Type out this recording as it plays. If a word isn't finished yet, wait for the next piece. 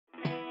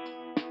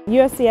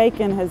UofSC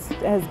Aiken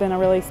has been a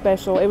really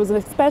special, it was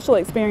a special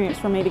experience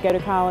for me to go to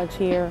college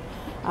here.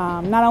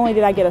 Not only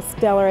did I get a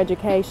stellar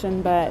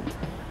education, but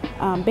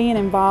being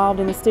involved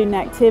in the student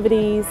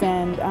activities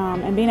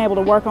and being able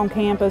to work on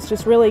campus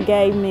just really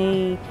gave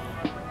me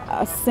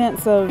a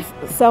sense of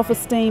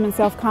self-esteem and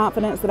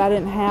self-confidence that I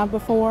didn't have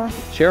before.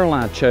 Cheryl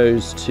and I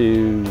chose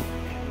to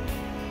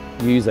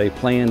use a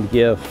planned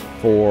gift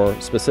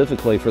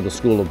specifically for the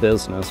School of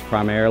Business,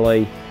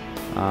 primarily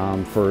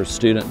for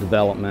student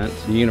development.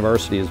 The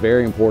university is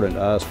very important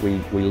to us. We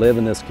live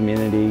in this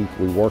community,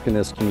 we work in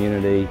this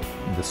community,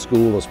 the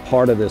school is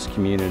part of this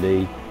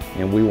community,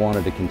 and we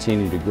wanted to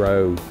continue to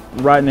grow.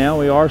 Right now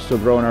we are still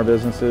growing our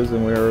businesses,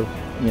 and we're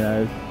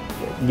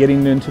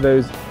getting into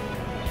those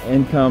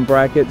income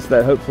brackets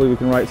that hopefully we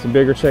can write some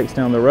bigger checks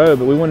down the road,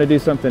 but we want to do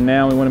something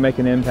now. We want to make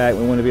an impact.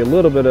 We want to be a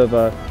little bit of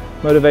a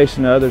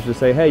motivation to others to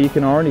say, hey, you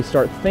can already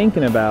start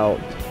thinking about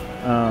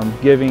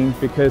giving,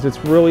 because it's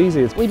real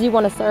easy. We do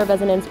want to serve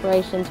as an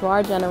inspiration to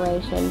our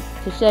generation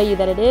to show you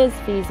that it is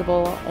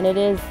feasible and it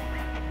is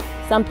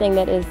something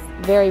that is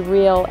very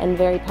real and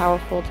very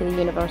powerful to the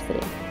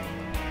university.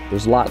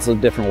 There's lots of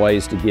different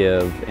ways to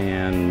give,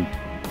 and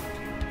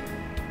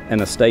an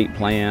estate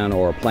plan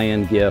or a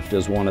planned gift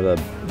is one of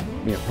the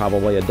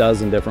probably a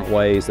dozen different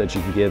ways that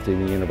you can give to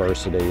the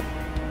university.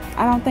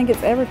 I don't think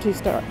it's ever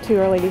too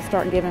early to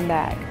start giving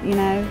back,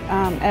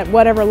 at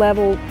whatever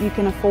level you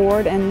can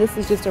afford, and this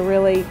is just a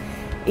really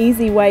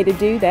easy way to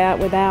do that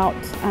without,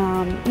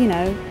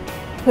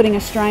 putting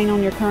a strain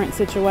on your current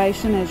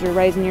situation as you're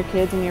raising your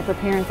kids and you're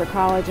preparing for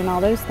college and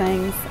all those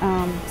things.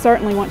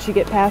 Certainly once you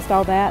get past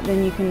all that,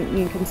 then you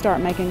can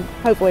start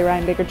hopefully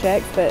writing bigger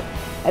checks, but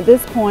at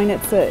this point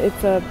it's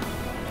a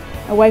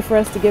way for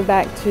us to give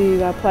back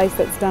to a place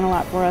that's done a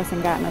lot for us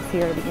and gotten us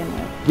here to begin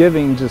with.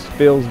 Giving just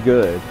feels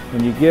good.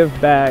 When you give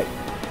back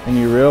and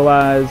you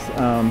realize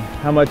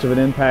how much of an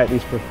impact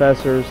these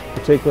professors,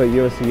 particularly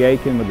at UofSC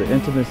Aiken, with the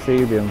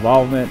intimacy, the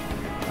involvement.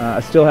 I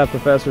still have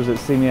professors that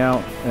see me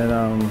out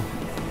in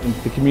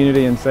the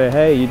community and say,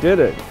 hey, you did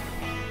it.